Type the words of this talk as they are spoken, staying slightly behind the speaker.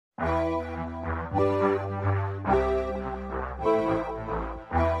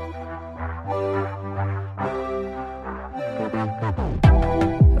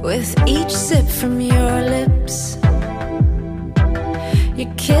with each sip from your lips.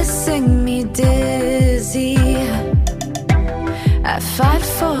 You're kissing me dizzy. I fight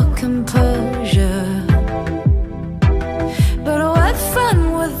for composure, but what fun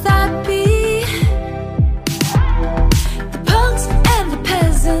would that be? The punks and the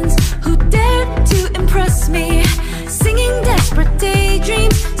peasants who dared to impress me, singing desperate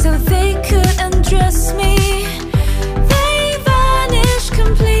daydreams so they could undress me. They vanish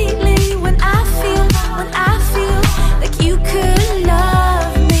completely when I feel like you could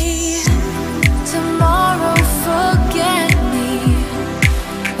love me. Tomorrow, forget me.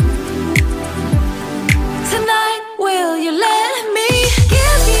 Tonight, will you let me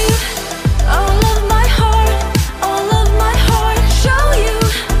give you all of my heart, all of my heart? Show you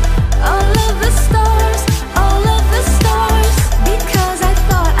all of the stars, all of the stars. Because I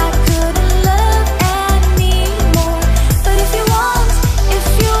thought I couldn't love anymore. But if you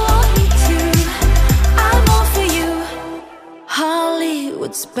want me to, I'm all for you.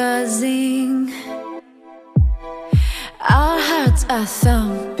 Hollywood's buzzing, our hearts are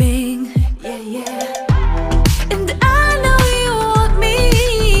thumping, yeah, yeah. And I know you want me,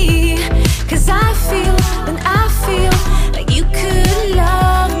 'cause I feel like you could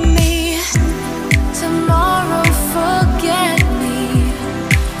love me. Tomorrow, forget me.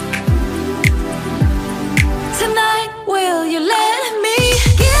 Tonight, will you let me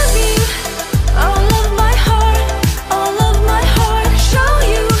give you all of my heart, all of my heart? Show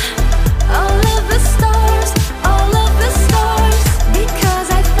you all of the stars, all of the stars. Because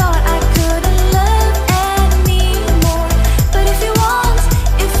I thought I couldn't love anymore. But if you want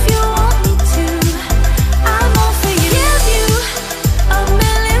me to, I'm all for you. Give you a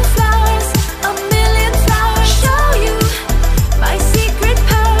million flowers, a million flowers. Show you my secret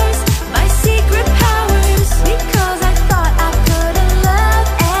powers, my secret powers. Because I thought I couldn't love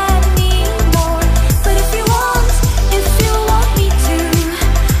anymore. But if you want me to,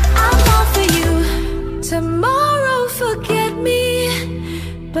 I'm all for you. Tomorrow, forget me,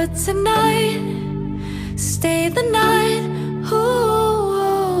 but tonight, stay the night.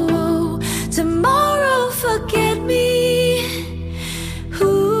 Ooh, tomorrow, forget me.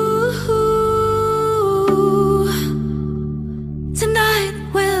 Ooh, tonight,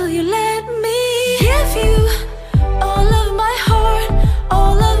 will you let me give you all of my heart,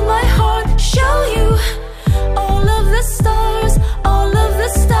 all of my heart? Show you all of the stars, all of the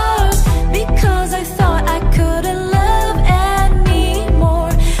stars. Because I thought I couldn't love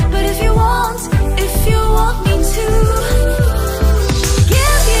anymore. But if you want me to,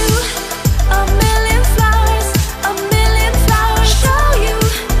 give you a million flowers, a million flowers. Show you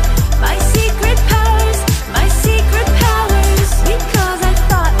my secret powers, my secret powers. Because I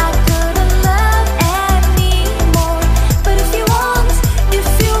thought I couldn't love anymore. But if you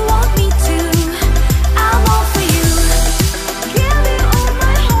want me to, I'm all for you. Give you all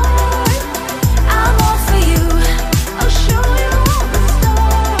my heart, I'm all for you. I'll show you all the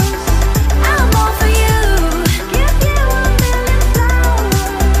stars, I'm all for you. Give you a million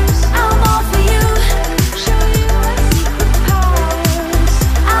flowers, I'm all for you. Show you my secret powers,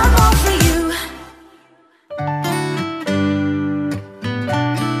 I'm all for you.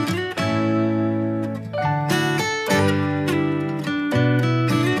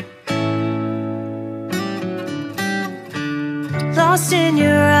 Lost in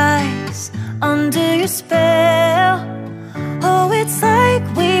your eyes, under your spell. Oh, it's like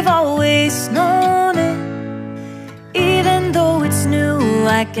we've always known it. Even though it's new,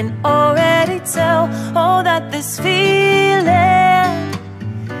 I can already tell. Oh, that this feeling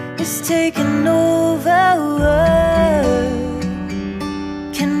is taking over.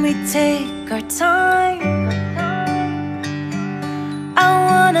 Can we take our time? I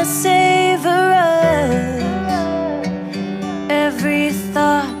wanna savor us. Every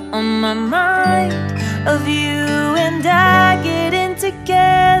thought on my mind of you and I getting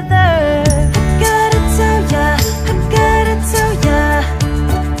together. Gotta tell ya, I gotta tell ya,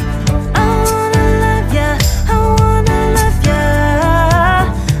 I wanna love ya, I wanna love ya.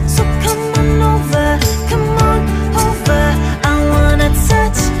 So come on over, come on over. I wanna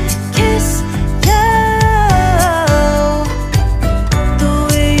touch, kiss ya. The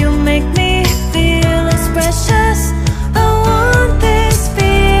way you make me feel is precious. I want this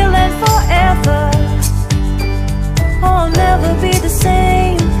feeling forever. Oh, I'll never be the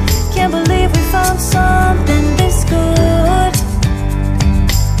same. Can't believe we found something this good.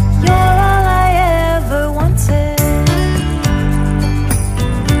 You're all I ever wanted.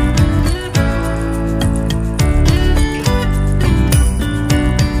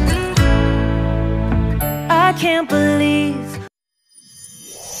 I can't believe